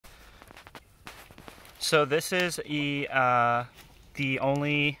So this is the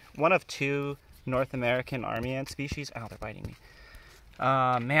only one of two North American army ant species. Ow, they're biting me.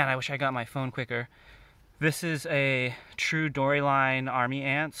 Man, I wish I got my phone quicker. This is a true doryline army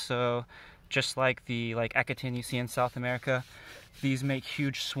ant, so just like the echinus you see in South America, these make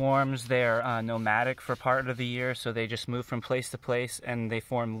huge swarms. They're nomadic for part of the year, so they just move from place to place and they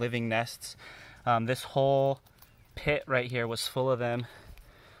form living nests. This whole pit right here was full of them.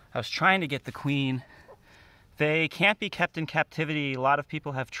 I was trying to get the queen. They can't be kept in captivity. A lot of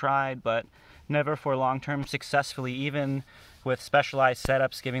people have tried, but never for long-term successfully, even with specialized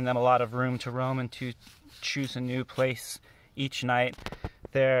setups giving them a lot of room to roam and to choose a new place each night.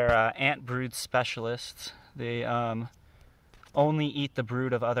 They're ant brood specialists. They only eat the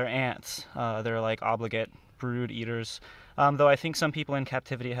brood of other ants. They're like obligate brood eaters. Though I think some people in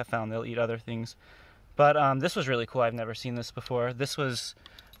captivity have found they'll eat other things. But this was really cool. I've never seen this before.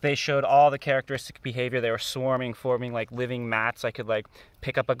 They showed all the characteristic behavior. They were swarming, forming like living mats. I could like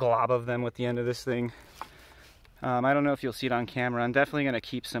pick up a glob of them with the end of this thing. I don't know if you'll see it on camera. I'm definitely going to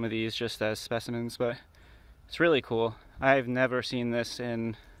keep some of these just as specimens, but it's really cool. I've never seen this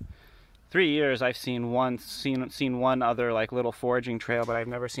in 3 years. I've seen one other like little foraging trail, but I've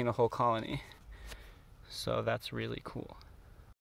never seen a whole colony. So that's really cool.